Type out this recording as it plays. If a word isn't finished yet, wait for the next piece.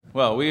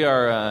Well, we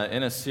are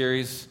in a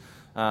series,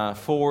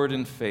 Forward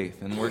in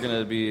Faith, and we're going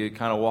to be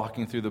kind of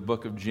walking through the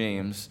book of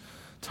James,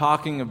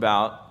 talking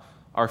about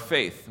our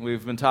faith.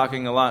 We've been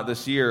talking a lot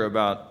this year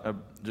about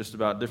just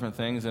about different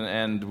things,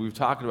 and we've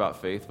talked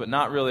about faith, but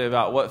not really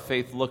about what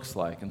faith looks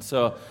like. And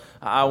so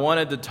I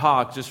wanted to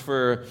talk just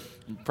for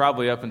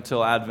probably up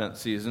until Advent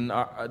season,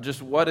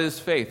 just what is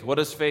faith? What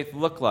does faith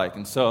look like?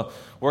 And so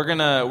we're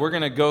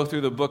gonna go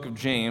through the book of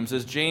James,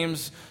 as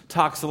James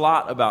talks a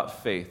lot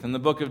about faith. In the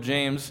book of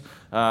James,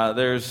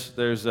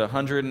 there's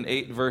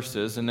 108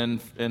 verses, and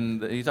then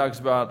he talks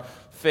about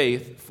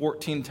faith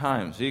 14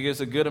 times. He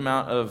gives a good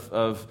amount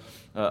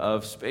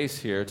of space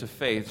here to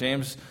faith.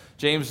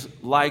 James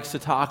likes to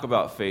talk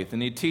about faith,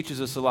 and he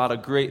teaches us a lot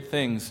of great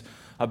things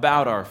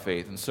about our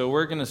faith. And so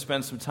we're going to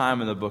spend some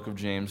time in the book of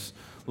James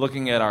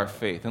looking at our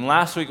faith. And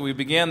last week we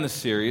began this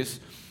series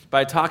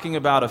by talking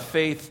about a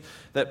faith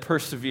that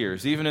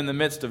perseveres, even in the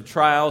midst of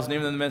trials and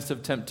even in the midst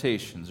of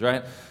temptations,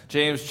 right?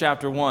 James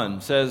chapter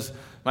 1 says,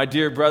 "My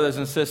dear brothers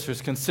and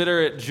sisters,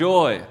 consider it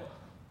joy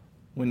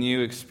when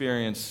you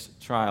experience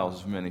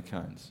trials of many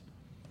kinds."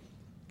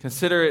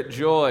 Consider it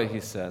joy, he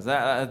says.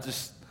 That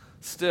just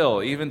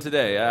still, even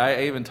today,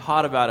 I even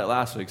taught about it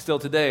last week. Still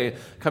today,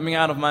 coming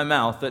out of my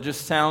mouth, that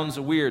just sounds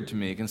weird to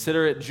me.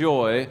 Consider it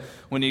joy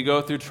when you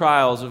go through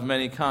trials of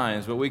many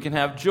kinds. But we can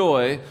have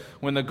joy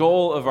when the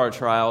goal of our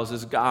trials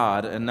is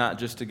God and not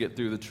just to get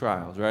through the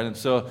trials, right? And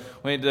so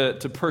we need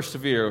to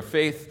persevere.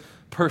 Faith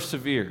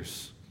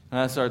perseveres.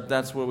 And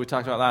that's what we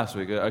talked about last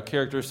week. A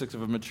characteristic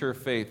of a mature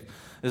faith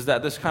is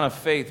that this kind of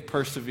faith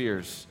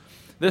perseveres.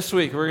 This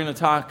week, we're going to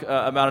talk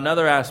about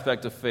another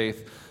aspect of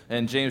faith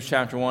in James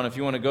chapter 1. If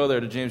you want to go there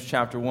to James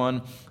chapter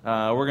 1,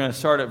 we're going to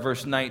start at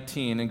verse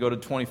 19 and go to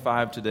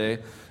 25 today.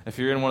 If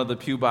you're in one of the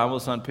pew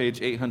Bibles, on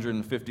page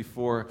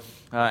 854.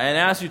 And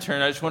as you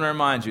turn, I just want to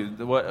remind you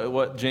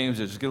what James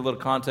is. Just get a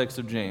little context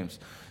of James.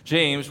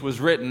 James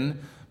was written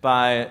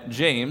by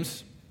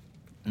James,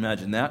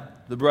 imagine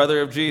that, the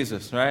brother of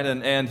Jesus, right?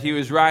 And he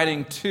was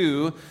writing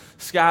to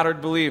scattered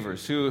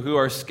believers who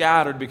are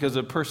scattered because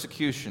of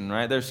persecution,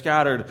 right? They're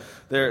scattered,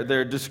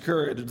 they're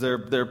discouraged,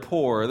 they're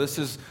poor.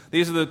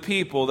 These are the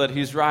people that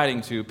he's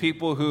writing to,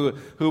 people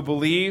who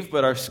believe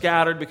but are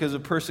scattered because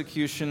of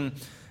persecution.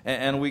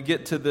 And we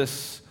get to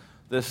this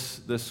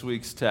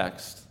week's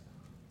text,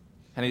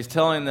 and he's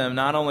telling them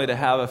not only to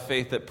have a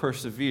faith that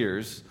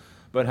perseveres,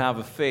 but have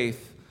a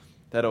faith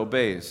that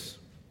obeys.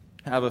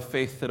 Have a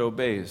faith that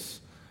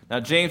obeys. Now,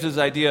 James's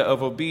idea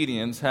of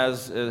obedience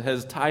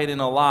has tied in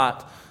a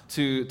lot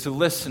to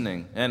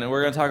listening, and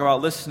we're going to talk about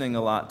listening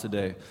a lot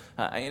today.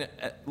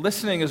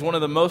 Listening is one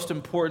of the most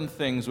important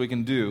things we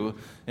can do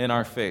in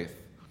our faith,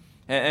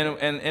 and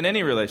in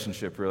any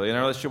relationship, really. In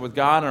our relationship with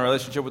God and our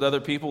relationship with other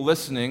people,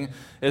 listening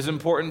is an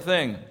important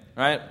thing,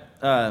 right?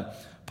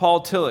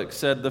 Paul Tillich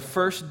said, "The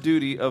first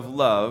duty of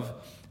love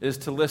is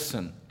to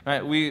listen."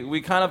 Right?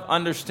 We kind of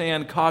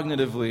understand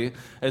cognitively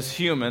as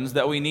humans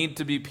that we need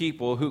to be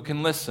people who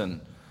can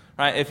listen.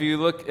 Right? If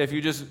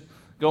you just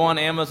go on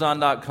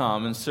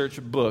Amazon.com and search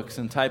books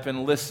and type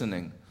in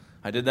listening.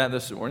 I did that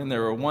this morning.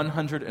 There were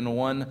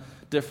 101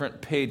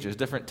 different pages,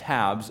 different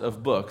tabs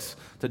of books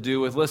to do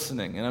with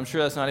listening. And I'm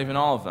sure that's not even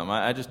all of them.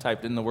 I just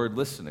typed in the word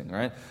listening,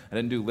 right? I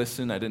didn't do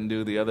listen. I didn't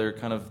do the other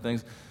kind of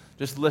things.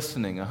 Just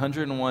listening.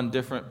 101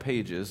 different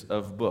pages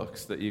of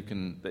books that you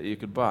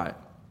could buy.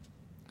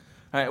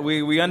 All right,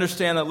 we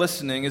understand that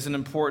listening is an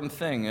important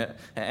thing,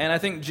 and I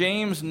think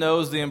James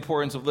knows the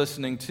importance of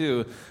listening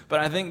too, but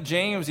I think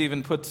James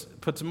even puts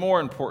more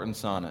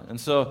importance on it. And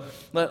so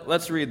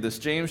let's read this.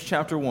 James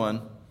chapter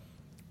 1,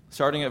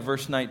 starting at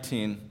verse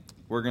 19.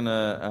 We're going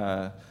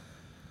to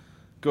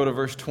go to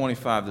verse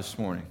 25 this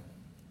morning.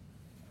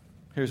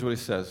 Here's what he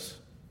says.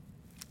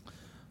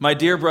 "My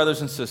dear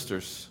brothers and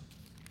sisters,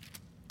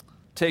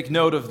 take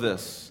note of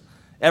this.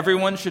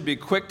 Everyone should be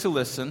quick to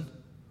listen,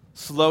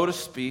 slow to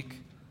speak,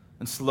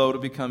 and slow to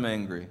become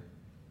angry,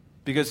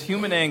 because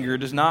human anger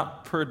does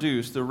not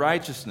produce the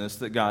righteousness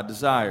that God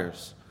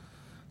desires.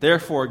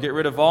 Therefore, get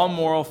rid of all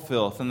moral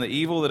filth and the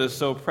evil that is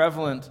so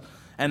prevalent,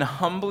 and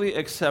humbly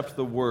accept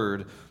the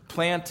word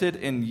planted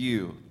in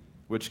you,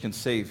 which can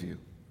save you.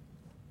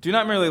 Do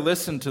not merely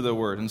listen to the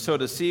word and so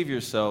deceive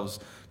yourselves.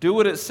 Do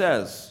what it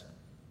says.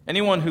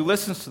 Anyone who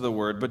listens to the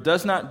word but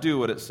does not do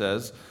what it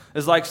says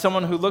is like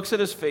someone who looks at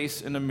his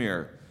face in a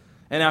mirror,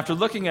 and after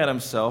looking at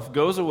himself,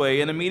 goes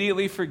away and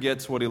immediately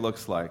forgets what he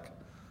looks like.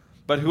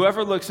 But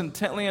whoever looks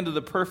intently into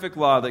the perfect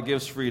law that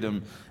gives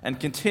freedom and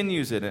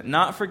continues in it,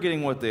 not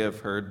forgetting what they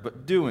have heard,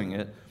 but doing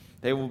it,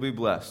 they will be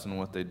blessed in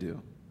what they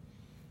do."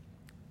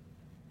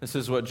 This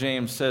is what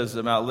James says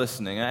about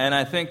listening. And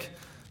I think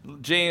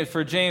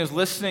for James,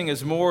 listening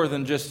is more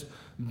than just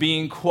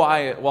being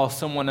quiet while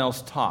someone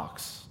else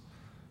talks.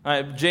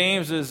 Right,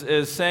 James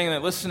is saying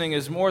that listening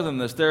is more than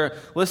this. They're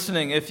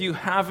listening. If you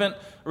haven't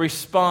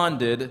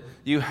responded,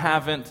 you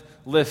haven't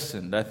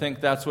listened. I think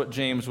that's what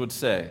James would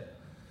say.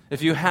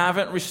 If you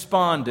haven't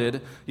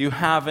responded, you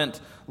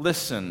haven't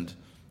listened.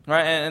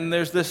 Right? And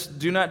there's this,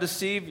 do not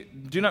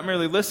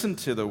merely listen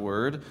to the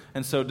word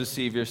and so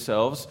deceive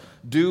yourselves.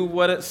 Do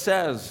what it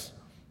says.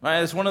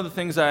 Right? It's one of the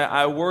things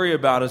I worry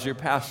about as your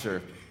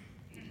pastor.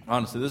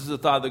 Honestly, this is a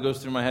thought that goes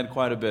through my head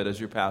quite a bit as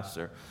your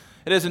pastor.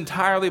 It is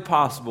entirely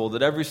possible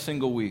that every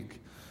single week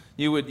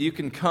you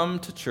can come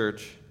to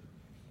church,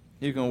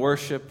 you can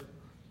worship,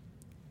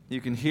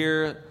 you can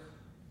hear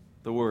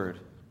the word,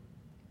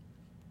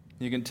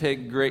 you can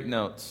take great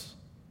notes,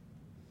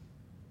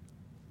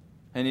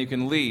 and you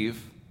can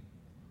leave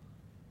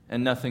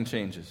and nothing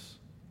changes.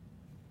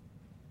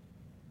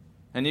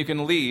 And you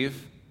can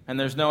leave and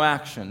there's no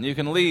action. You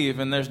can leave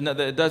and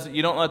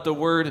you don't let the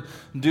word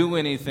do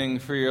anything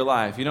for your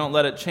life. You don't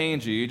let it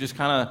change you. You just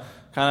kind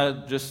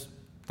of just,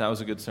 that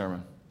was a good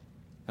sermon.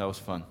 That was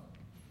fun.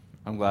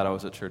 I'm glad I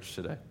was at church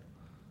today.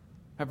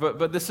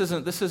 But this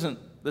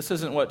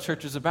isn't what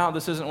church is about.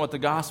 This isn't what the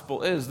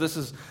gospel is. This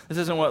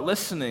isn't what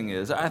listening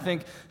is. I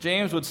think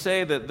James would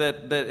say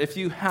that if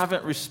you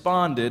haven't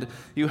responded,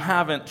 you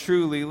haven't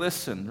truly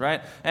listened,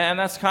 right? And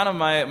that's kind of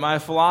my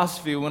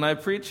philosophy when I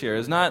preach here.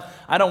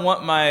 I don't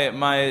want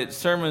my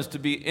sermons to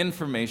be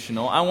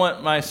informational. I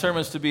want my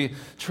sermons to be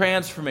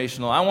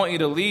transformational. I want you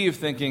to leave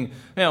thinking,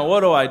 what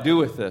do I do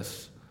with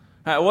this?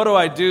 What do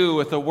I do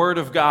with the word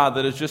of God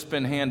that has just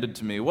been handed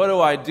to me? What do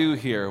I do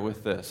here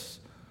with this?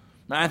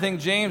 And I think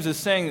James is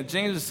saying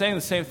the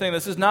same thing.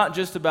 This is not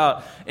just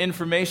about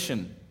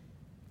information.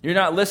 You're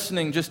not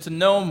listening just to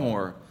know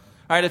more.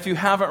 All right, if you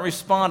haven't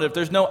responded, if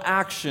there's no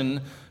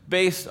action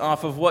based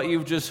off of what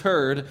you've just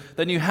heard,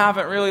 then you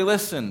haven't really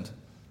listened.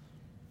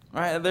 All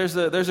right, there's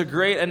a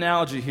great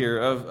analogy here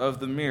of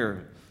the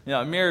mirror.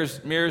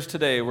 Mirrors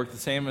today work the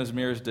same as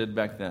mirrors did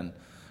back then.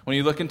 When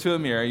you look into a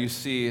mirror, you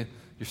see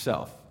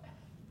yourself.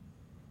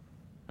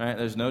 Right?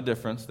 There's no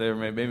difference. They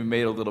were maybe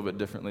made a little bit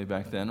differently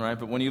back then, right?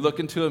 But when you look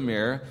into a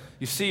mirror,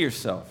 you see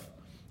yourself,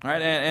 right?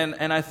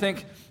 And I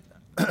think,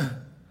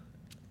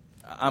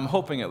 I'm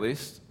hoping at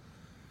least,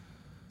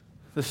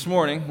 this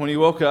morning when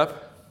you woke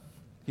up,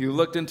 you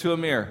looked into a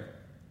mirror.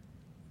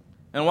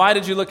 And why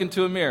did you look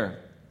into a mirror?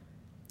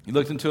 You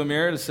looked into a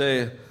mirror to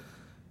say,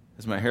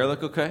 does my hair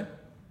look okay?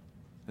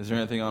 Is there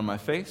anything on my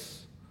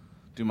face?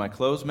 Do my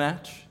clothes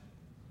match?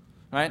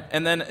 Right?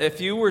 And then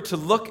if you were to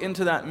look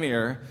into that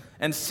mirror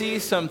and see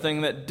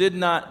something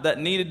that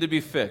needed to be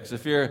fixed,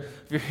 if your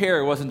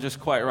hair wasn't just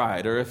quite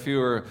right, or if you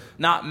were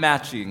not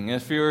matching,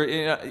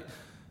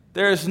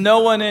 there is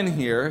no one in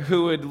here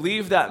who would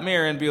leave that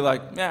mirror and be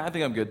like, yeah, I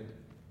think I'm good.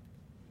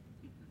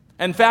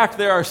 In fact,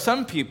 there are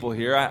some people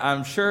here,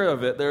 I'm sure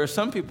of it, there are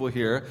some people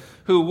here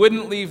who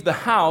wouldn't leave the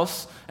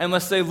house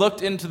unless they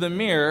looked into the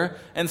mirror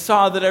and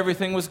saw that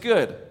everything was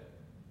good.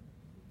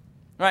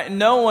 Right?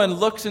 No one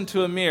looks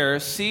into a mirror,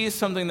 sees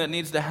something that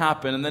needs to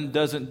happen, and then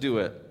doesn't do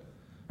it.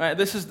 Right?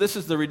 This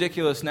is the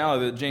ridiculous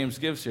analogy that James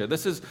gives here.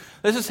 This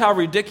is how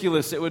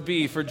ridiculous it would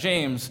be for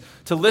James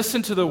to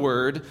listen to the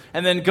word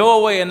and then go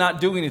away and not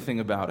do anything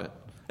about it.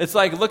 It's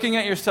like looking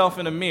at yourself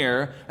in a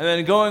mirror and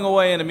then going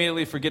away and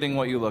immediately forgetting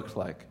what you looked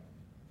like.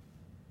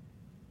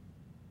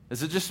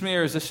 Is it just me,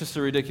 or is this just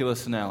a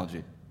ridiculous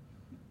analogy?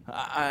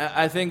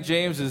 I think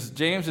James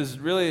is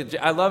really,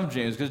 I love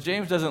James because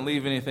James doesn't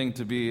leave anything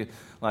to be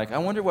like, I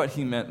wonder what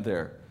he meant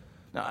there.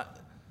 Now,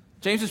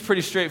 James is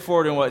pretty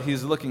straightforward in what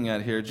he's looking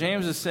at here.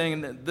 James is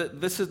saying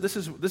that this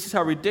is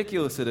how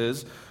ridiculous it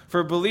is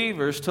for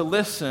believers to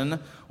listen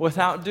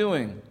without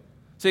doing.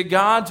 See,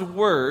 God's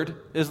word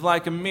is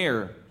like a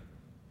mirror.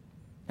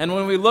 And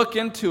when we look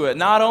into it,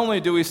 not only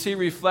do we see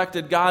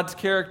reflected God's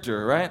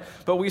character, right?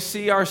 But we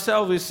see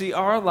ourselves, we see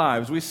our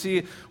lives, we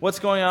see what's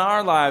going on in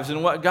our lives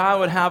and what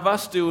God would have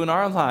us do in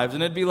our lives.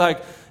 And it'd be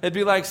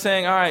like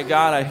saying, all right,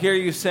 God, I hear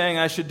you saying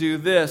I should do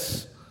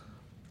this.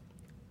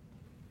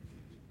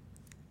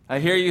 I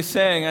hear you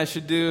saying I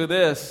should do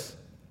this.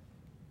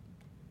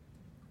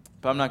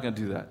 But I'm not going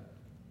to do that.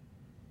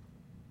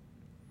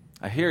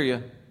 I hear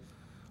you.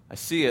 I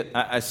see it.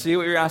 I see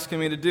what you're asking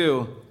me to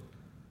do.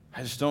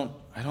 I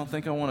don't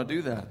think I want to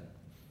do that.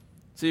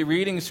 See,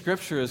 reading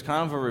Scripture is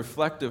kind of a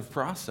reflective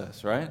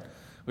process, right?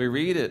 We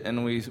read it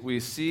and we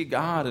see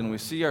God and we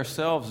see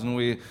ourselves and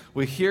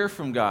we hear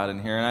from God in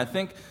here. And I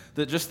think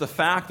that just the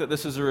fact that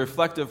this is a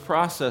reflective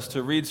process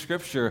to read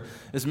Scripture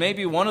is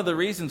maybe one of the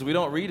reasons we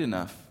don't read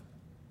enough.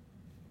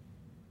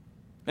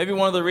 Maybe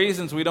one of the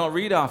reasons we don't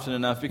read often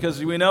enough,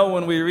 because we know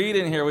when we read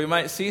in here, we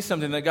might see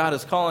something that God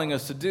is calling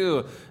us to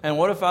do. And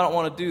what if I don't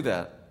want to do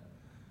that?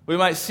 We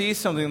might see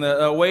something,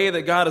 a way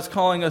that God is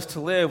calling us to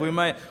live. We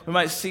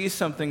might see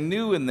something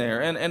new in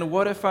there. And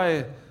what if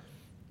I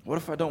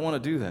don't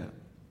want to do that?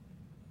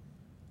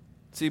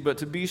 See, but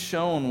to be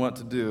shown what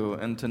to do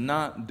and to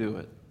not do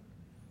it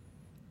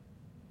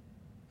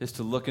is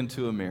to look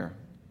into a mirror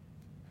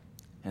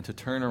and to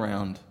turn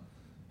around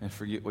and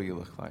forget what you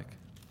look like.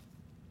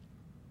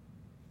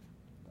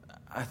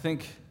 I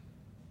think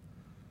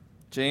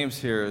James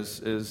here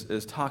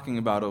is talking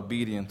about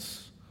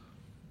obedience.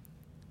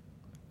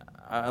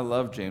 I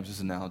love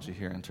James's analogy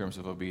here in terms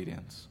of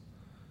obedience.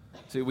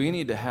 See, we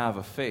need to have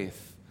a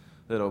faith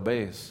that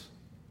obeys.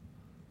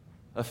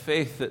 A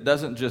faith that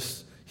doesn't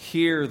just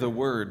hear the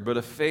word, but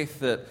a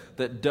faith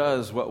that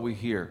does what we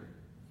hear.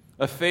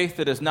 A faith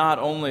that is not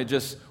only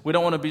just, we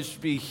don't want to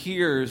be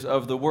hearers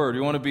of the word.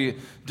 We want to be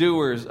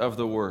doers of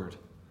the word.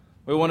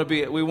 We want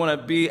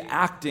to be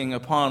acting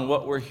upon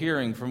what we're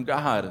hearing from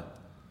God.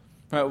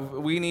 Right?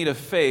 We need a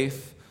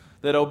faith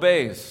that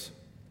obeys.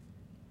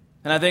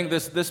 And I think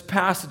this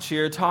passage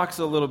here talks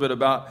a little bit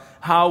about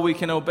how we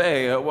can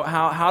obey.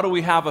 How do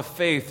we have a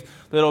faith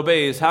that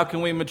obeys? How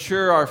can we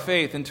mature our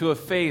faith into a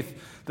faith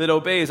that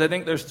obeys? I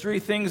think there's three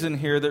things in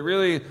here that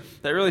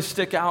really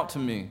stick out to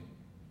me.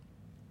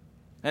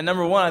 And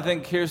number one, I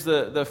think here's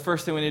the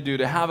first thing we need to do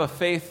to have a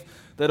faith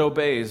that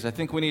obeys. I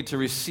think we need to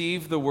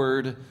receive the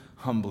word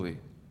humbly.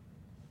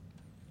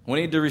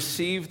 We need to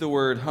receive the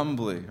word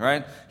humbly,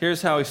 right?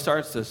 Here's how he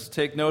starts this.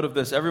 Take note of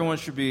this. Everyone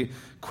should be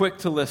quick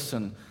to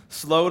listen,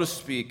 slow to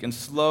speak, and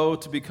slow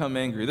to become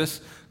angry.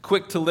 This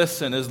quick to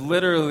listen is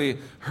literally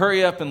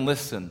hurry up and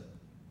listen.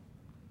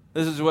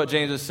 This is what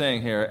James is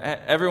saying here.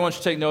 Everyone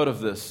should take note of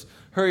this.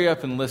 Hurry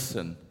up and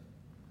listen.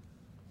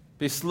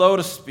 Be slow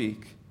to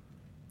speak.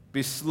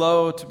 Be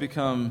slow to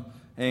become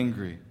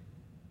angry.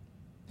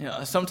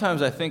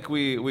 Sometimes I think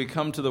we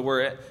come to the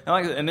word, and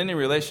like in any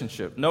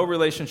relationship, no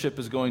relationship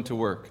is going to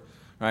work,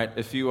 right?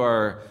 If you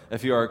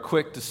are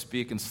quick to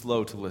speak and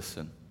slow to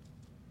listen.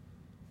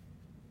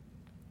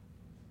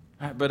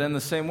 Right, but in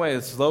the same way,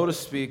 it's slow to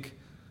speak,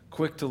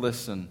 quick to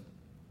listen.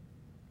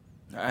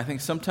 I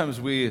think sometimes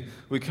we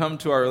come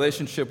to our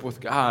relationship with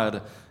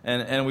God,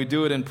 and we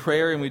do it in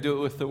prayer and we do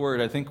it with the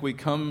word. I think we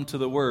come to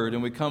the word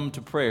and we come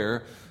to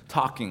prayer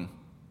talking.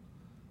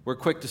 We're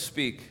quick to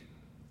speak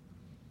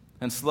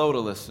and slow to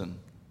listen.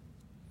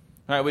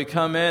 All right, we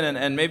come in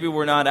and maybe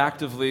we're not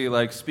actively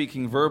like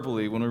speaking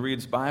verbally when we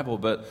read the Bible,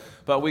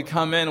 but we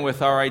come in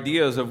with our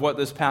ideas of what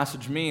this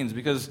passage means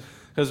because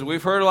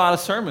we've heard a lot of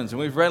sermons and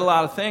we've read a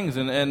lot of things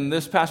and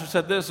this pastor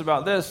said this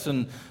about this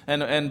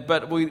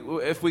but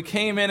if we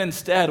came in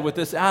instead with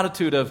this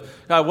attitude of,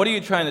 God, what are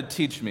you trying to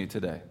teach me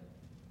today?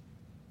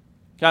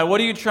 God, what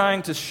are you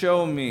trying to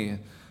show me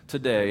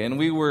today? And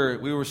we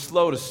were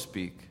slow to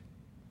speak.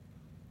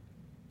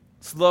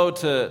 Slow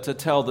to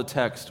tell the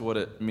text what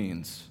it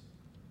means,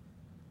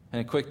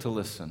 and quick to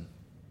listen.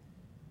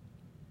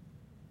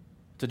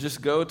 To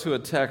just go to a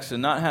text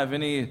and not have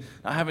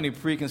any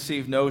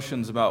preconceived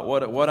notions about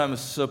what I'm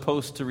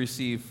supposed to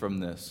receive from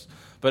this,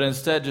 but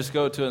instead just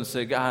go to it and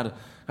say, God,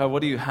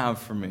 what do you have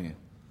for me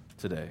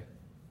today?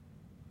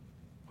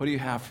 What do you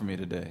have for me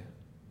today?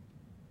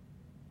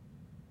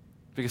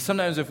 Because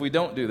sometimes if we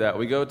don't do that,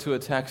 we go to a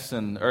text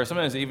or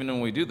sometimes even when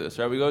we do this,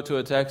 right? We go to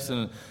a text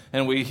and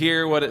we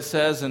hear what it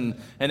says, and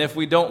if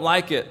we don't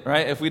like it,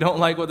 right? If we don't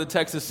like what the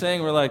text is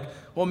saying, we're like,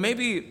 well,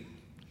 maybe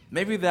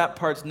that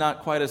part's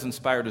not quite as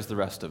inspired as the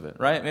rest of it,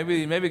 right?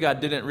 Maybe God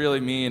didn't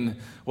really mean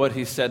what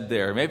he said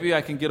there. Maybe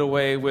I can get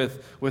away with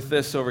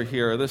this over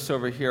here or this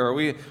over here. Or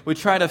we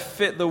try to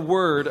fit the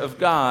word of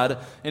God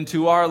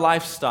into our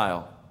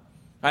lifestyle.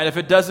 Right? If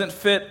it doesn't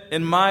fit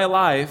in my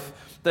life,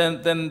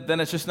 then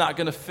it's just not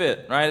going to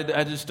fit, right?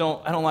 I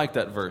don't like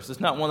that verse. It's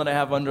not one that I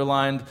have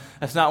underlined.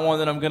 It's not one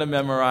that I'm going to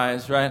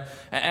memorize, right?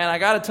 And I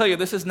got to tell you,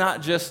 this is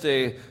not just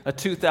a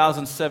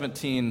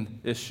 2017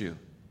 issue.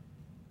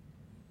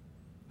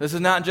 This is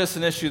not just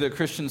an issue that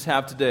Christians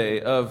have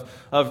today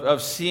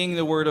of seeing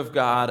the Word of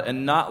God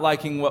and not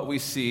liking what we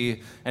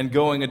see and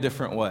going a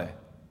different way.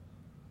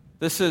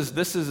 This is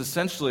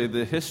essentially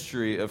the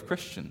history of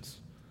Christians.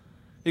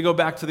 You go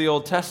back to the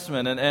Old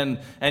Testament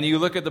and you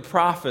look at the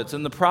prophets,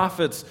 and the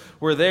prophets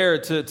were there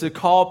to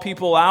call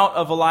people out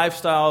of a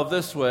lifestyle of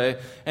this way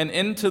and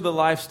into the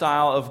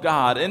lifestyle of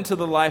God, into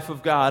the life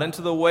of God,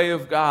 into the way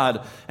of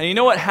God. And you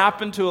know what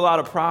happened to a lot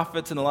of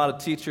prophets and a lot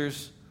of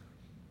teachers?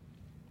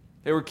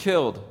 They were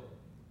killed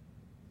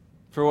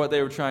for what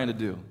they were trying to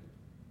do.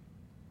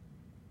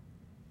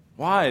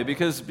 Why?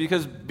 Because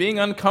being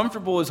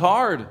uncomfortable is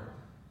hard.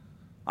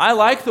 I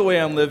like the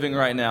way I'm living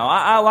right now.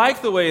 I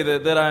like the way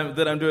that I'm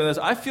doing this.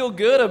 I feel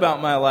good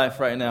about my life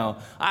right now.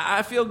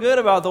 I feel good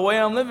about the way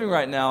I'm living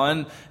right now.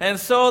 And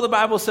so the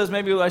Bible says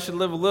maybe I should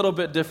live a little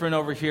bit different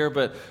over here,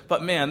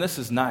 but man, this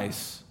is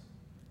nice.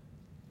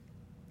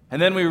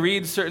 And then we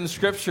read certain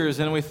scriptures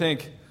and we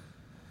think,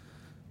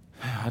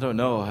 I don't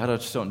know. I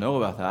just don't know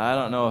about that. I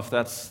don't know if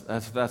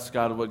that's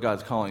God, what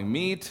God's calling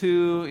me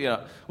to. You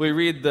know, we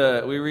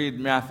read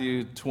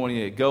Matthew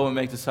 28. Go and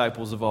make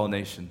disciples of all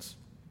nations.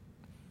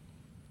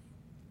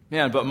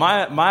 Man, but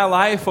my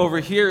life over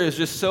here is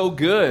just so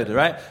good,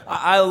 right?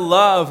 I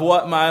love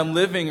what I'm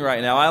living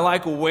right now. I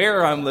like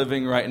where I'm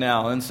living right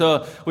now. And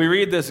so we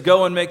read this,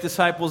 go and make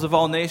disciples of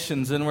all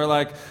nations, and we're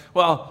like,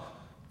 well,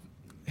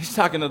 he's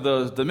talking to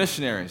the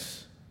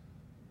missionaries.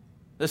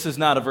 This is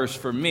not a verse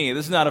for me.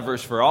 This is not a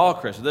verse for all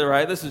Christians,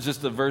 right? This is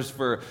just a verse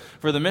for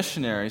the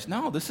missionaries.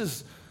 No, this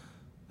is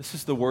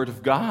the word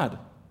of God.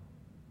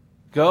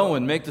 Go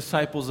and make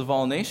disciples of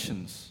all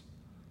nations.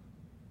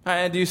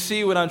 And do you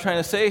see what I'm trying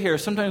to say here?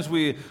 Sometimes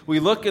we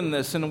look in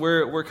this and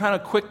we're kind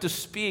of quick to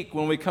speak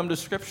when we come to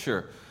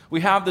Scripture.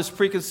 We have this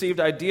preconceived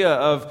idea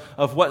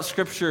of what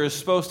Scripture is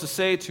supposed to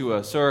say to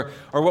us, or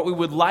what we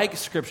would like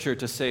Scripture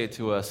to say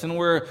to us, and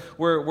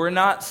we're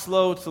not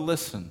slow to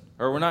listen,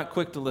 or we're not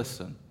quick to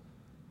listen.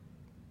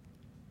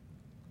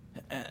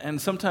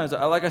 And sometimes,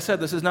 like I said,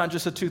 this is not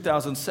just a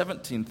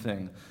 2017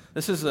 thing.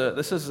 This is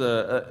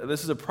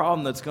a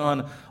problem that's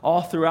gone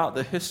all throughout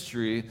the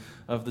history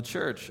of the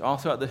church, all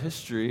throughout the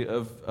history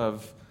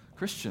of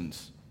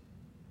Christians.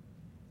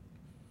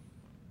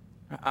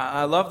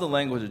 I love the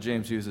language that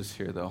James uses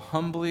here, though.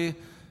 Humbly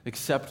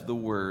accept the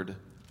word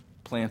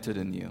planted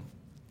in you.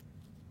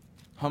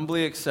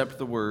 Humbly accept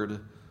the word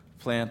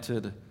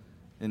planted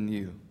in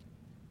you.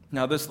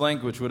 Now, this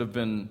language would have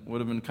been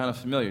kind of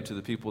familiar to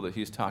the people that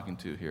he's talking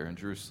to here in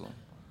Jerusalem.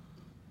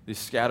 These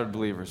scattered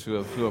believers who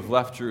have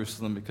left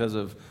Jerusalem because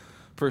of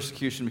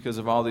persecution, because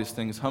of all these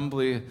things.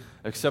 Humbly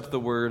accept the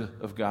word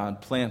of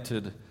God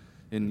planted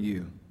in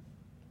you.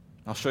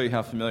 I'll show you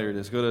how familiar it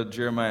is. Go to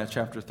Jeremiah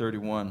chapter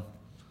 31.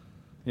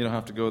 You don't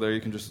have to go there.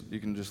 You can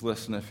just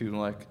listen if you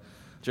like.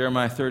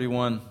 Jeremiah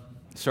 31,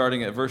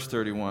 starting at verse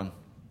 31.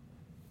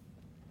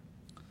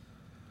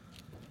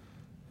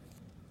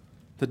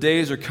 The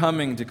days are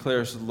coming,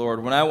 declares the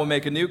Lord, when I will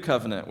make a new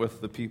covenant with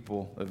the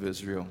people of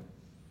Israel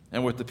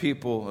and with the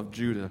people of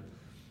Judah.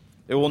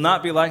 It will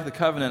not be like the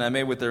covenant I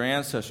made with their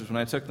ancestors when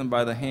I took them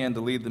by the hand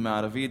to lead them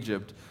out of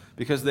Egypt,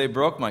 because they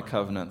broke my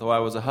covenant, though I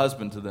was a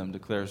husband to them,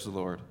 declares the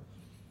Lord.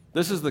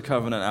 This is the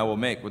covenant I will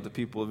make with the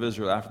people of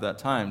Israel after that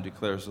time,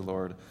 declares the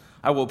Lord.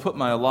 I will put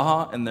my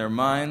law in their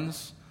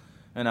minds,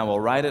 and I will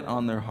write it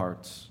on their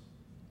hearts.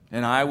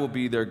 And I will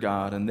be their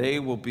God, and they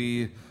will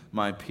be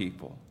my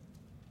people.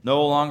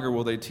 No longer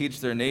will they teach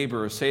their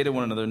neighbor or say to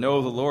one another,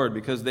 know the Lord,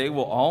 because they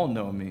will all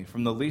know me,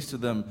 from the least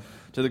of them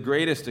to the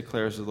greatest,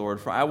 declares the Lord.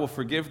 For I will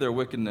forgive their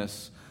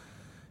wickedness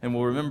and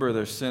will remember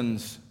their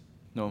sins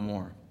no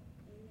more.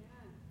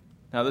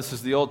 Now, this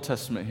is the Old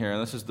Testament here,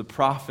 and this is the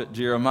prophet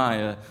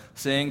Jeremiah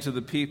saying to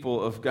the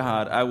people of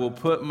God,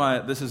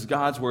 this is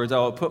God's words, I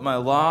will put my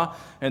law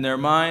in their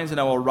minds, and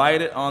I will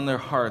write it on their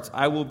hearts.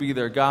 I will be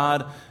their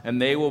God,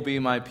 and they will be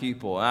my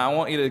people. And I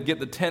want you to get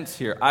the tense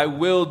here. I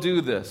will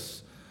do this.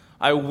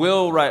 I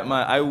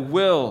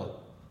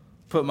will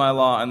put my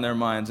law in their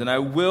minds, and I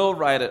will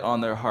write it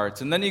on their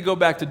hearts. And then you go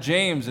back to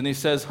James, and he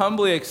says,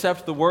 humbly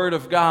accept the word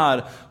of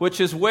God,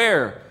 which is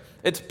where?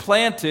 It's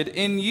planted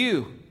in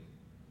you.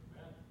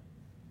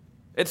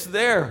 It's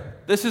there.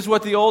 This is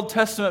what the Old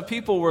Testament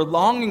people were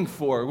longing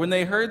for when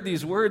they heard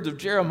these words of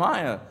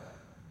Jeremiah.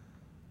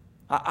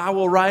 I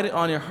will write it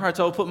on your hearts.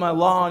 I will put my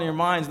law on your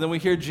minds. And then we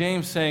hear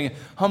James saying,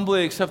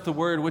 humbly accept the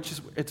word, which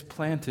is, it's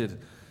planted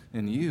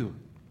in you.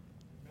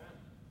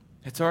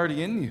 It's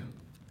already in you.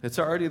 It's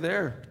already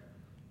there.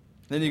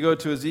 Then you go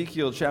to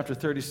Ezekiel chapter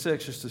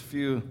 36, just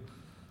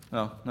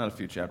not a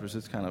few chapters,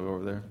 it's kind of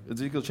over there.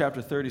 Ezekiel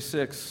chapter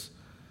 36.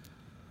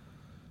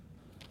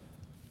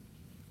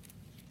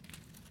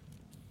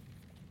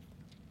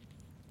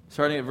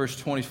 Starting at verse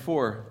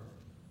 24.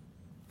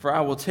 For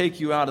I will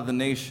take you out of the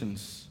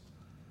nations.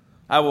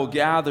 I will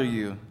gather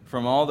you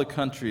from all the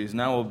countries,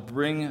 and I will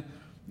bring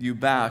you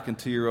back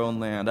into your own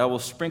land. I will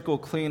sprinkle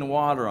clean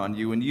water on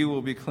you, and you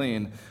will be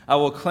clean. I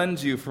will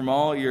cleanse you from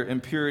all your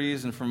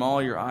impurities and from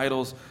all your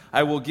idols.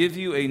 I will give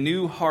you a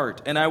new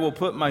heart, and I will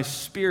put my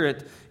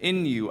spirit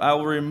in you. I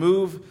will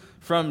remove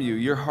from you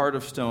your heart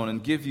of stone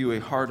and give you a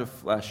heart of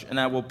flesh. And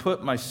I will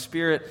put my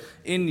spirit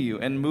in you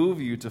and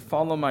move you to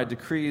follow my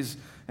decrees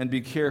and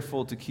be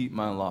careful to keep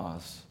my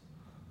laws.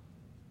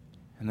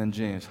 And then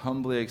James,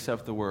 humbly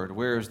accept the word.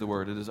 Where is the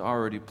word? It is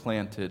already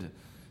planted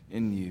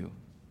in you.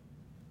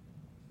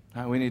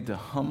 We need to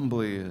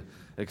humbly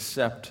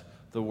accept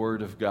the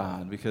word of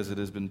God because it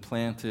has been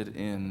planted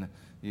in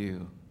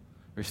you.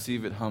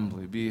 Receive it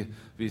humbly.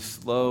 Be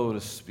slow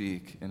to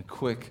speak and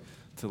quick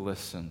to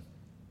listen.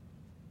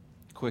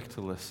 Quick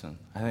to listen.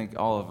 I think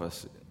all of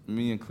us,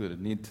 me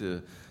included, need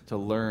to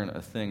learn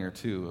a thing or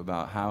two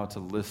about how to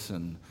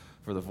listen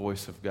for the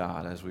voice of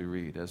God as we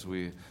read, as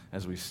we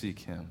seek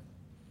Him.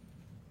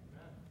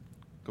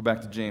 Go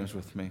back to James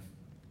with me.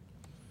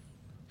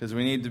 Because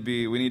we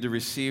need to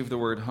receive the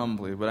word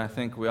humbly, but I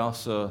think we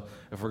also,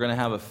 if we're going to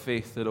have a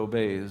faith that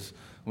obeys,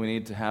 we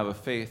need to have a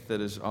faith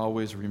that is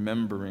always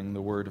remembering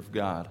the word of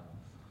God.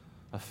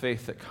 A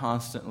faith that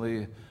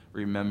constantly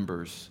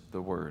remembers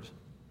the word.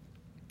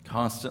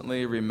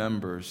 Constantly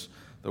remembers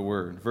the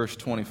word. Verse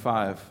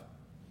 25.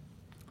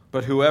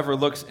 But whoever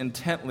looks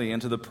intently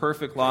into the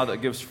perfect law that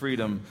gives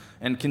freedom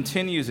and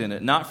continues in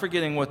it, not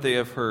forgetting what they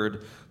have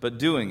heard, but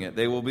doing it,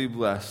 they will be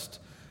blessed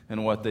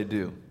in what they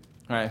do.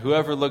 All right,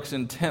 whoever looks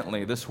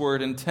intently, this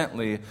word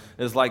intently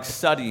is like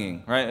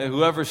studying, right?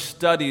 Whoever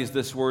studies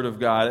this word of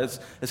God,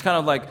 it's kind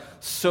of like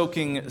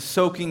soaking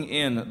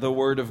in the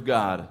word of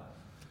God.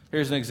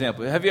 Here's an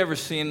example. Have you ever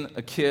seen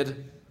a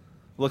kid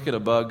look at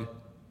a bug?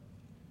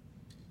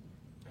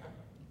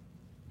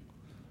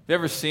 Have you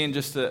ever seen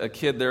just a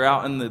kid, they're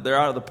out at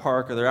the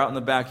park, or they're out in the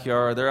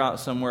backyard, they're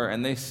out somewhere,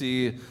 and they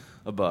see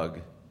a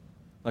bug,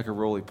 like a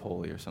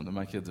roly-poly or something.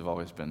 My kids have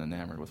always been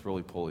enamored with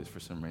roly-polies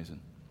for some reason.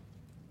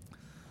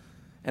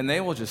 And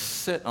they will just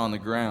sit on the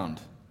ground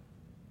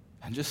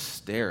and just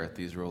stare at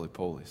these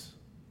roly-polies.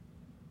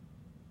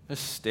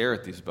 Just stare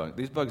at these bugs.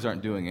 These bugs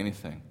aren't doing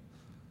anything.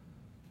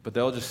 But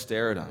they'll just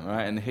stare at them,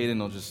 right? And Hayden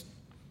will just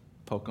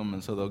poke them,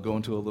 and so they'll go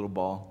into a little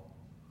ball.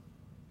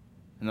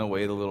 and they'll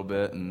wait a little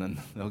bit, and then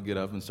they'll get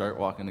up and start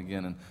walking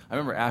again. And I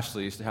remember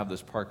Ashley used to have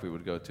this park we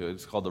would go to.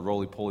 It's called the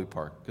Roly-Poly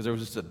Park, because there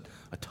was just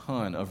a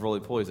ton of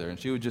roly-polies there, and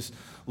she would just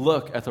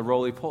look at the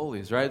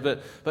roly-polies, right?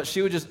 But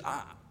she would just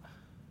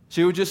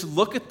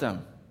look at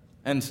them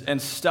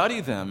and study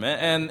them,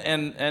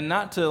 and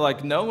not to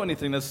like know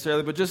anything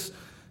necessarily, but just,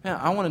 man,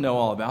 I want to know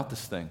all about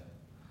this thing.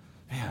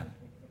 Man,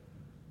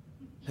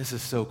 this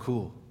is so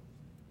cool.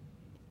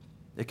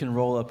 It can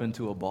roll up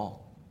into a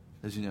ball.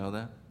 Did you know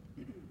that?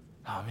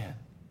 Oh, man,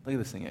 look at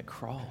this thing. It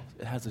crawls.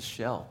 It has a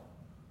shell.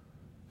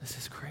 This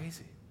is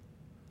crazy.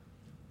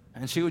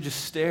 And she would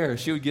just stare.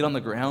 She would get on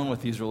the ground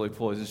with these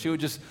roly-polies, and she would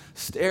just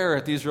stare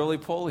at these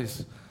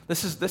roly-polies.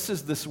 This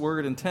is this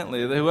word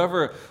intently.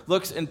 Whoever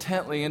looks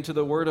intently into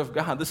the Word of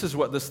God, this is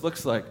what this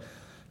looks like.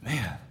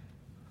 Man.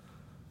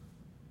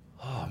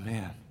 Oh,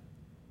 man.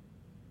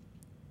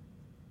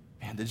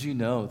 Man, did you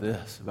know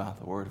this about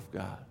the Word of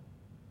God?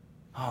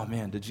 Oh,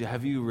 man,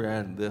 have you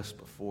read this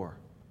before?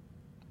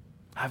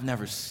 I've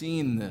never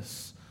seen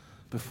this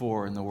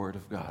before in the Word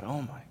of God.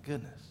 Oh, my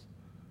goodness.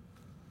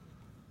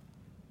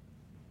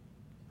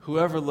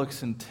 Whoever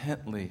looks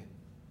intently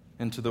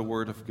into the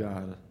Word of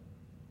God,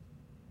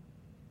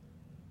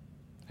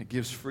 it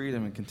gives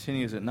freedom and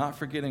continues it, not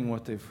forgetting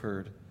what they've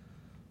heard.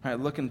 All right,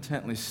 look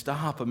intently,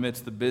 stop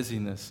amidst the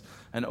busyness,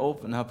 and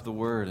open up the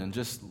Word and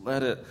just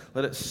let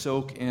it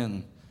soak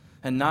in.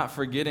 And not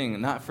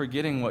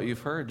forgetting what you've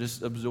heard.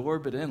 Just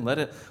absorb it in. Let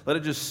it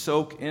just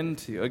soak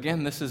into you.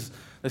 Again, this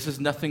is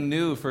nothing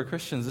new for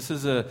Christians. This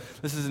is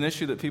an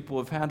issue that people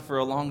have had for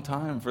a long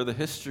time, for the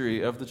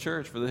history of the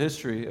church, for the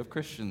history of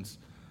Christians.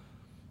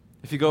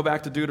 If you go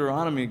back to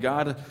Deuteronomy,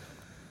 God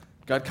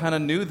kind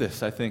of knew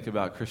this, I think,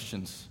 about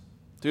Christians.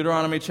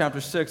 Deuteronomy chapter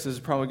 6 is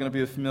probably going to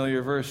be a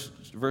familiar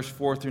verse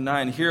 4 through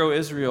 9. Hear, O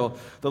Israel,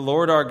 the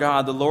Lord our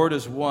God, the Lord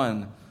is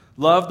one.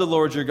 Love the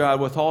Lord your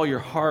God with all your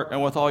heart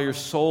and with all your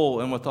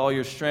soul and with all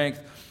your strength.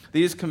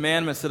 These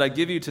commandments that I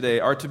give you today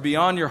are to be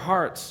on your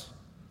hearts.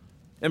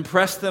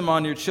 Impress them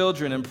on your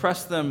children.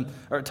 Impress them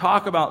or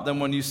talk about them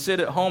when you sit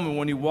at home and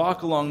when you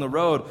walk along the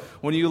road,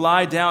 when you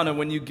lie down and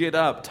when you get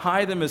up.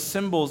 Tie them as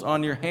symbols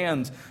on your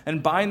hands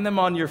and bind them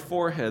on your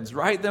foreheads.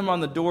 Write them on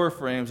the door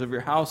frames of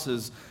your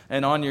houses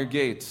and on your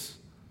gates.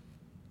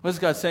 What is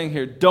God saying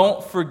here?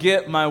 Don't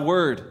forget my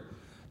word.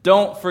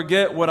 Don't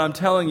forget what I'm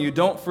telling you.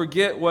 Don't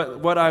forget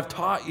what I've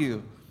taught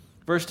you.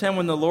 Verse 10,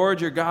 when the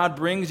Lord your God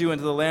brings you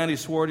into the land he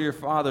swore to your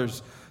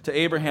fathers, to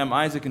Abraham,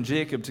 Isaac, and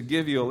Jacob, to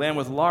give you a land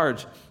with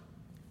large,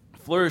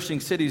 flourishing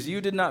cities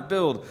you did not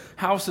build,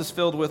 houses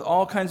filled with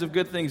all kinds of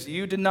good things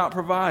you did not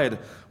provide,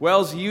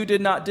 wells you did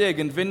not dig,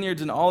 and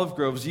vineyards and olive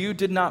groves you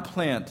did not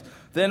plant.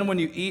 Then when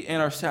you eat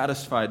and are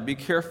satisfied, be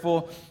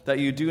careful that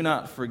you do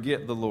not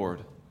forget the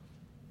Lord,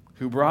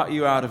 who brought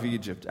you out of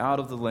Egypt, out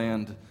of the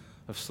land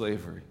of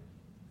slavery.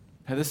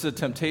 And this is a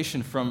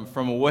temptation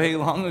from way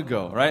long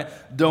ago, right?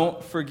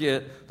 Don't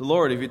forget the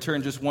Lord. If you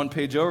turn just one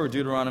page over,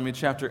 Deuteronomy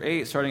chapter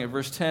 8, starting at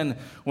verse 10,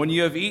 when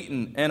you have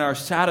eaten and are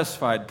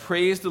satisfied,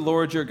 praise the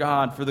Lord your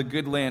God for the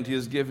good land he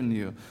has given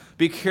you.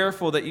 Be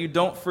careful that you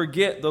don't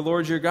forget the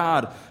Lord your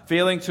God,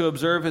 failing to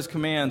observe his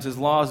commands, his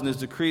laws, and his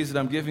decrees that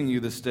I'm giving you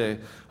this day.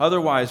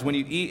 Otherwise, when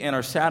you eat and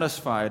are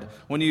satisfied,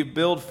 when you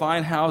build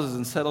fine houses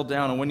and settle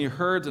down, and when your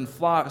herds and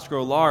flocks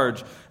grow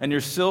large, and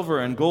your silver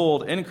and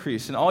gold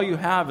increase, and all you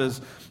have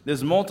is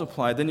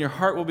multiplied, then your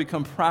heart will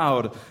become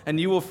proud, and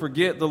you will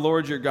forget the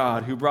Lord your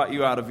God, who brought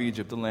you out of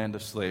Egypt, the land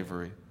of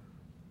slavery.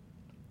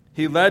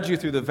 He led you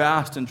through the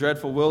vast and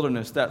dreadful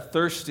wilderness, that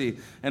thirsty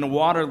and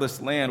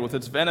waterless land with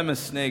its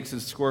venomous snakes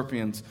and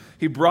scorpions.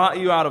 He brought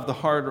you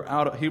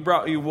He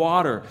brought you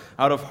water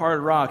out of hard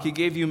rock. He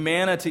gave you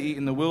manna to eat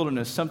in the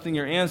wilderness, something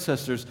your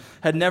ancestors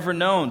had never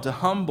known, to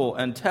humble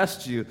and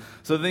test you,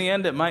 so in the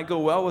end it might go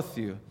well with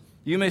you.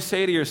 You may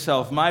say to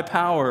yourself, my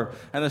power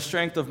and the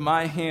strength of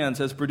my hands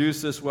has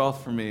produced this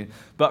wealth for me.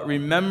 But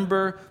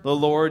remember the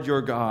Lord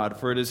your God,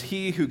 for it is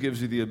he who gives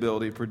you the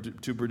ability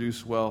to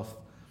produce wealth,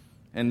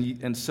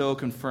 and so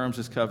confirms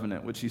his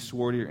covenant, which he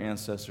swore to your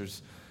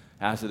ancestors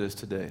as it is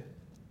today.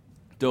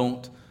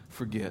 Don't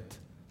forget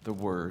the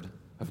word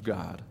of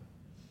God.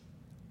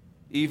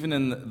 Even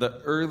in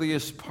the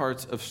earliest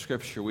parts of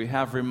Scripture, we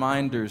have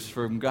reminders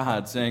from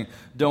God saying,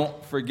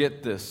 don't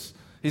forget this.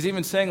 He's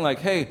even saying like,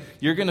 hey,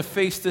 you're going to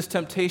face this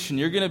temptation.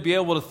 You're going to be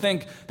able to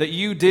think that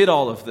you did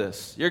all of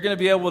this. You're going to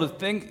be able to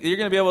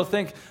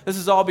think this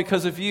is all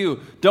because of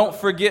you. Don't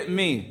forget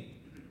me.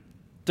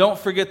 Don't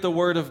forget the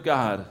word of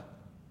God.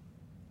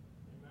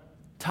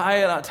 Tie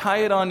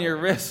it on your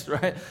wrist,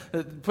 right?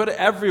 Put it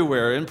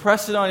everywhere.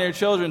 Impress it on your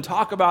children.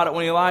 Talk about it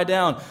when you lie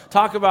down.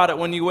 Talk about it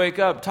when you wake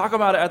up. Talk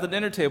about it at the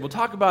dinner table.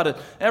 Talk about it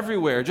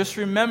everywhere. Just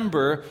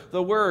remember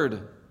the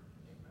word.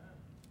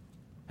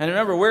 And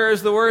remember, where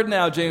is the word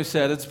now, James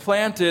said? It's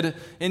planted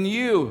in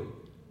you.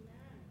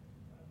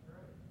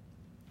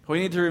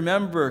 We need to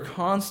remember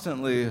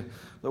constantly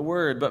the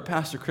word. But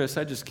Pastor Chris,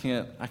 I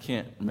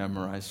can't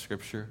memorize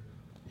Scripture.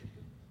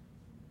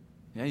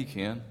 Yeah, you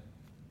can.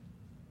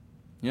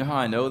 You know how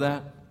I know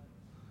that?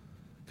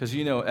 Because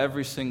you know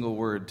every single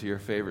word to your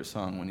favorite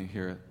song when you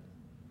hear it.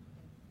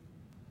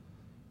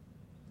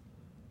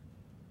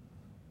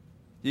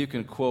 You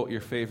can quote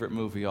your favorite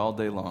movie all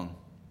day long.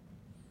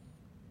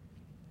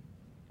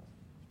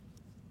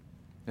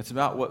 It's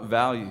about what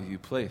value you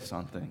place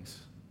on things.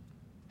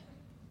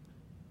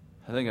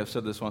 I think I've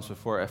said this once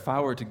before. If I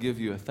were to give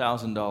you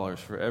 $1,000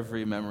 for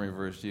every memory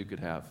verse you could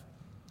have,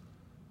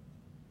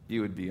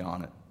 you would be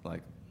on it,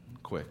 like,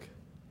 quick.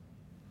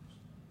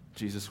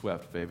 Jesus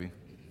wept, baby.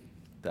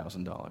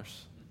 $1,000.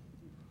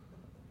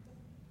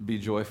 Be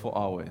joyful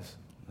always.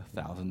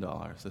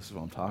 $1,000. This is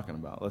what I'm talking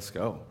about. Let's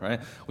go, right?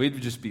 We'd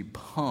just be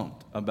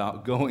pumped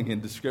about going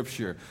into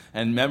Scripture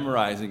and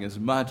memorizing as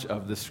much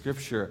of the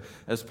Scripture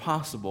as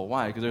possible.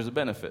 Why? Because there's a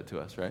benefit to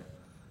us, right?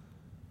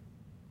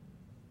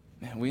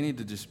 Man, we need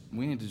to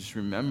just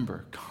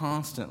remember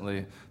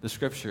constantly the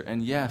Scripture.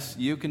 And yes,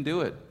 you can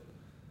do it.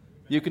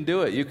 You can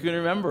do it. You can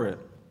remember it.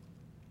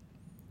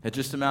 It's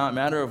just a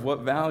matter of what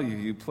value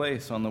you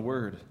place on the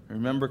Word.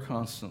 Remember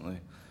constantly.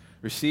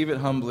 Receive it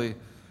humbly.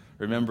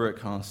 Remember it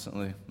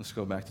constantly. Let's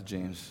go back to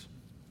James.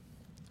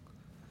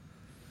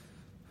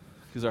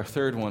 Because our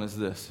third one is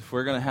this. If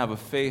we're going to have a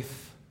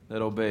faith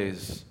that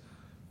obeys,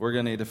 we're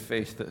going to need a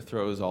faith that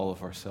throws all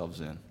of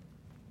ourselves in.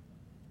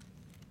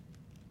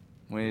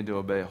 We need to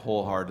obey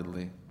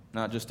wholeheartedly.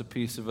 Not just a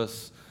piece of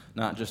us,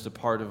 not just a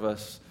part of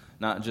us,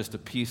 not just a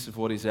piece of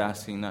what he's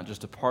asking, not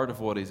just a part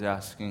of what he's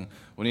asking.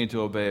 We need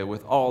to obey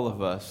with all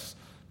of us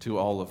to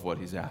all of what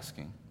he's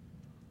asking.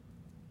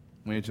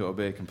 We need to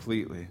obey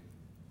completely.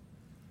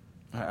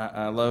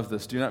 I love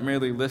this. Do not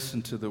merely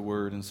listen to the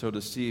word and so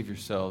deceive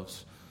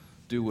yourselves.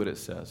 Do what it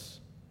says.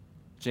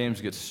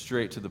 James gets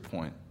straight to the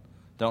point.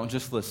 Don't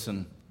just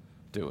listen,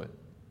 do it.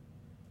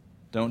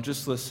 Don't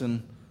just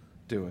listen,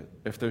 do it.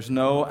 If there's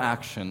no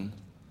action,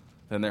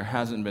 then there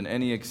hasn't been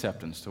any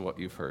acceptance to what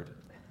you've heard.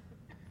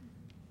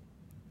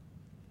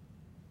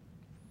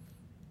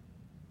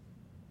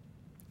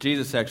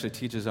 Jesus actually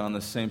teaches on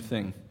the same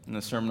thing in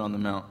the Sermon on the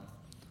Mount.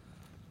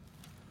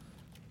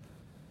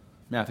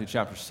 Matthew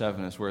chapter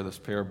 7 is where this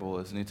parable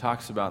is, and he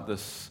talks about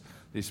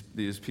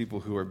these people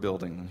who are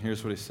building. And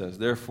here's what he says.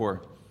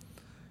 Therefore,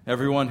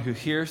 everyone who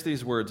hears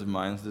these words of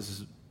mine, this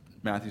is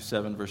Matthew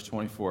 7, verse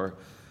 24,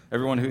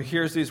 everyone who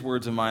hears these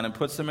words of mine and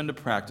puts them into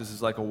practice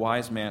is like a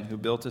wise man who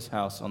built his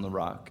house on the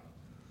rock.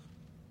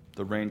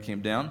 The rain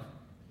came down,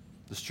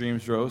 the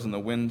streams rose, and the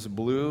winds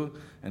blew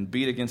and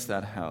beat against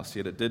that house,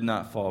 yet it did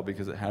not fall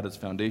because it had its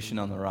foundation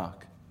on the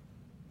rock.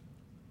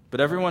 But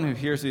everyone who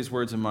hears these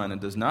words of mine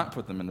and does not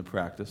put them into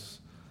practice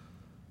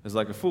is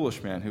like a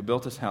foolish man who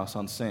built his house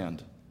on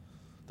sand.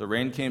 The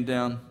rain came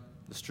down,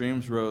 the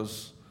streams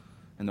rose,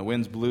 and the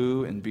winds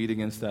blew and beat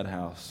against that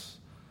house,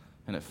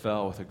 and it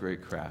fell with a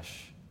great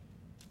crash.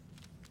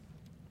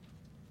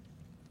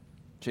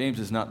 James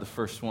is not the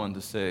first one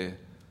to say,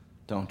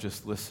 don't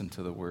just listen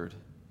to the word,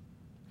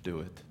 do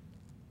it.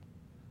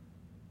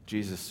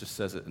 Jesus just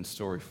says it in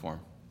story form.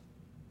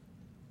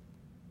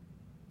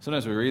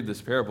 Sometimes we read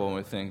this parable and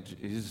we think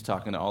he's just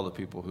talking to all the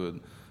people who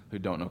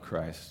don't know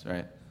Christ,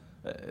 right?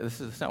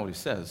 That's not what he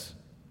says.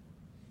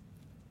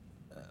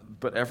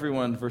 But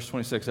everyone, verse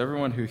 26,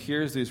 everyone who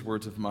hears these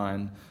words of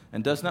mine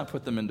and does not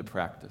put them into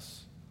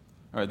practice.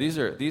 All right, these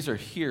are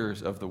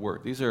hearers of the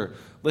word. These are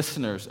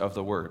listeners of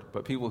the word,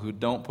 but people who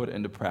don't put it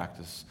into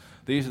practice.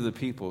 These are the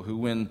people who,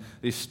 when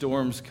these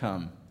storms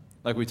come,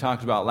 like we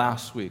talked about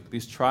last week,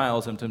 these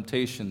trials and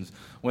temptations,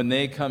 when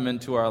they come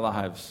into our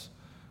lives,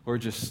 we're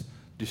just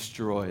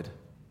destroyed.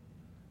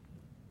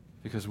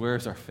 Because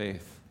where's our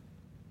faith?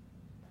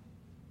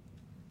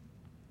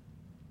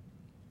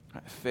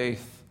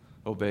 Faith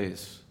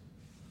obeys.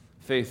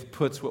 Faith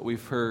puts what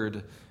we've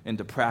heard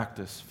into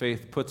practice.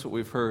 Faith puts what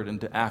we've heard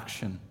into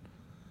action.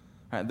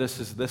 This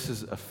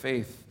is a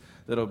faith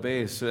that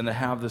obeys. So, and to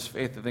have this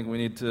faith, I think we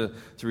need to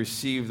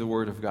receive the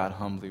Word of God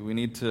humbly. We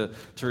need to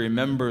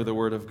remember the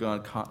Word of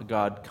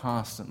God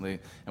constantly.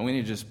 And we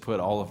need to just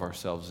put all of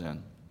ourselves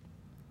in.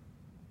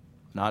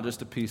 Not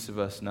just a piece of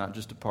us, not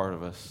just a part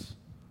of us.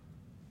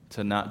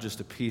 To not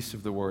just a piece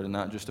of the Word and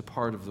not just a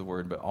part of the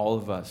Word, but all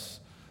of us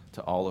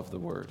to all of the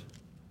Word.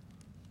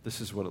 This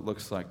is what it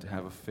looks like to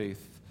have a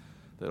faith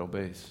that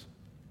obeys.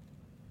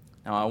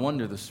 Now, I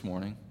wonder this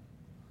morning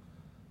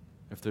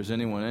if there's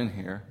anyone in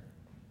here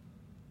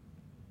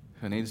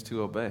who needs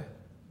to obey.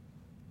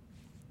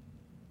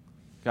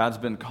 God's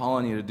been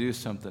calling you to do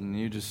something, and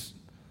you just,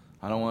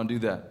 I don't want to do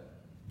that.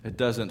 It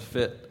doesn't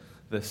fit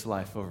this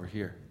life over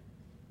here.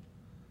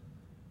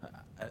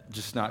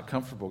 Just not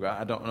comfortable, God.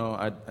 I don't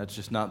know. That's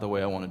just not the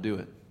way I want to do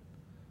it.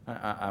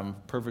 I'm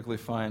perfectly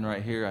fine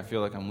right here. I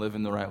feel like I'm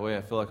living the right way.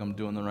 I feel like I'm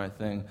doing the right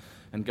thing.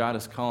 And God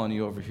is calling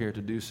you over here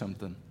to do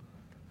something.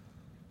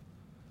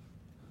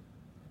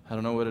 I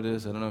don't know what it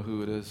is. I don't know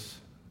who it is.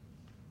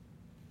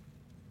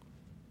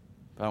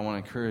 But I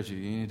want to encourage you.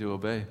 You need to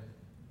obey.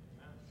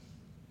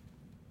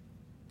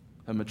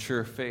 A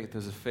mature faith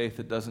is a faith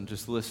that doesn't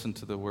just listen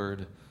to the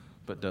word,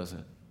 but does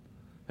it.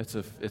 It's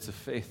a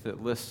faith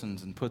that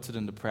listens and puts it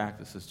into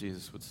practice, as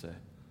Jesus would say,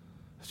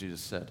 as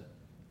Jesus said.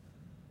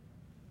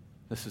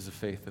 This is a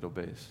faith that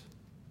obeys.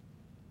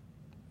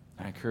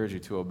 I encourage you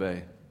to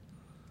obey.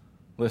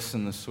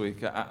 listen this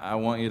week. I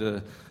want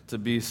you to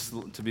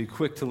be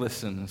quick to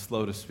listen and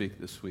slow to speak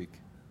this week.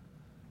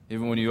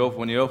 Even when you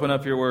open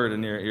up your word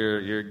and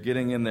you're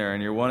getting in there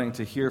and you're wanting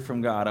to hear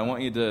from God, I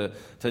want you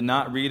to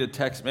not read a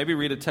text, maybe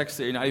read a text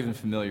that you're not even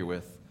familiar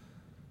with.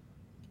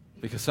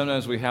 Because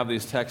sometimes we have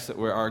these texts that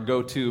were our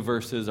go-to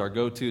verses, our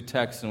go-to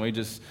texts, and we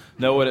just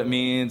know what it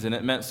means, and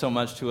it meant so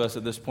much to us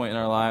at this point in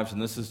our lives,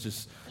 and this is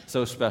just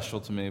so special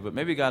to me. But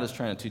maybe God is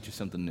trying to teach you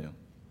something new.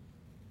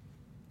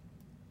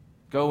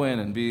 Go in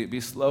and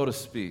be slow to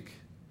speak.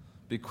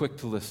 Be quick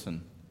to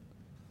listen.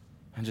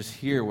 And just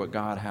hear what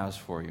God has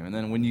for you. And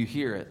then when you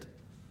hear it,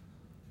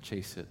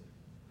 chase it.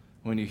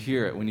 When you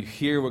hear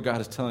what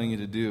God is telling you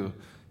to do,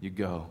 you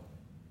go.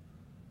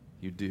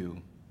 You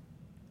do.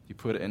 You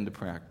put it into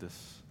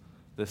practice.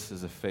 This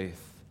is a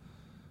faith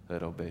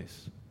that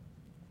obeys.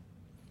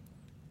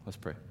 Let's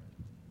pray.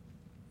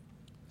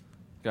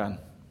 God,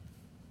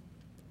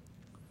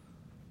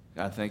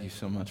 thank you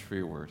so much for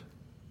your word.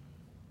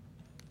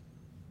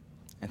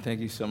 And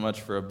thank you so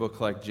much for a book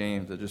like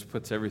James that just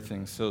puts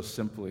everything so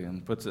simply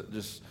and puts it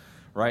just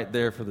right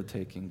there for the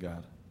taking,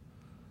 God.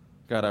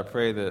 God, I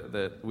pray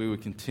that we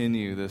would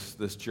continue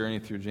this journey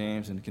through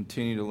James and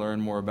continue to learn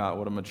more about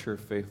what a mature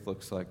faith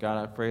looks like.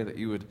 God, I pray that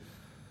you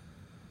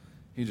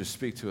just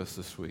speak to us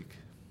this week.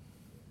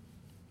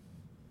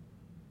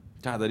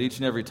 God, that each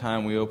and every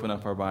time we open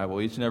up our Bible,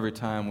 each and every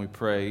time we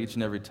pray, each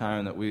and every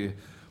time that we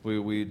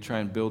try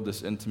and build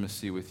this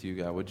intimacy with you,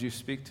 God, would you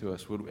speak to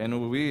us? Would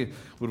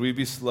we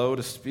be slow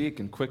to speak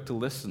and quick to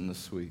listen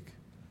this week?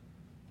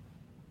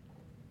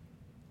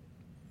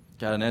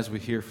 God, and as we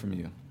hear from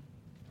you,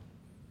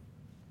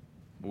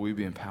 will we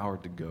be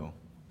empowered to go,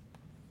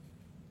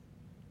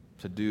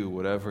 to do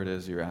whatever it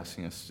is you're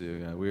asking us to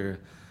do? God,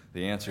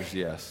 the answer is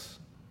yes.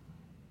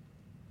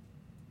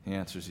 The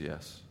answer is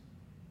yes.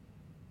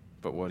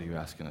 But what are you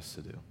asking us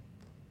to do?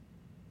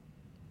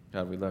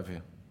 God, we love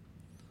you.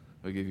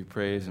 We give you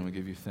praise and we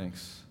give you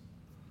thanks.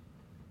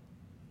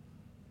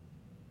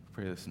 I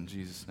pray this in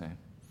Jesus' name.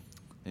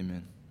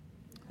 Amen.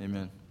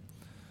 Amen.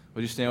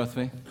 Would you stand with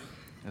me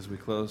as we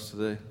close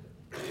today?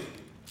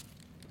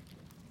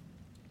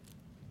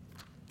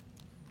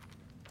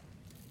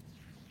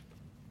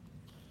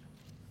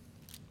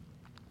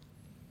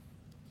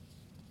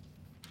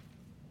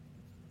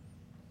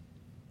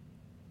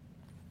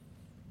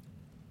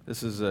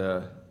 This is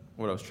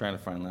what I was trying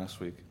to find last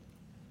week.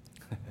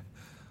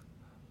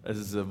 This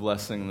is a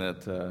blessing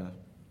that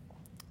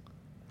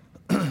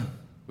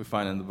we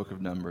find in the book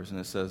of Numbers, and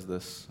it says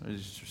this.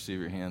 Just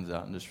receive your hands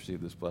out and just receive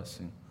this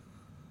blessing.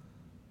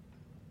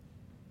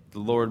 The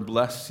Lord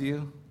bless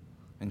you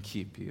and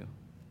keep you.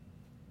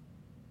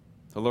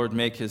 The Lord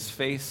make his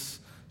face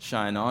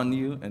shine on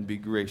you and be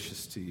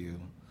gracious to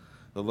you.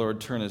 The Lord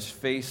turn his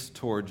face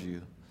toward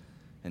you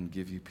and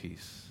give you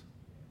peace.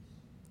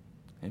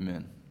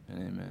 Amen and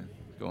amen.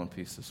 Go in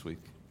peace this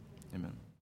week. Amen.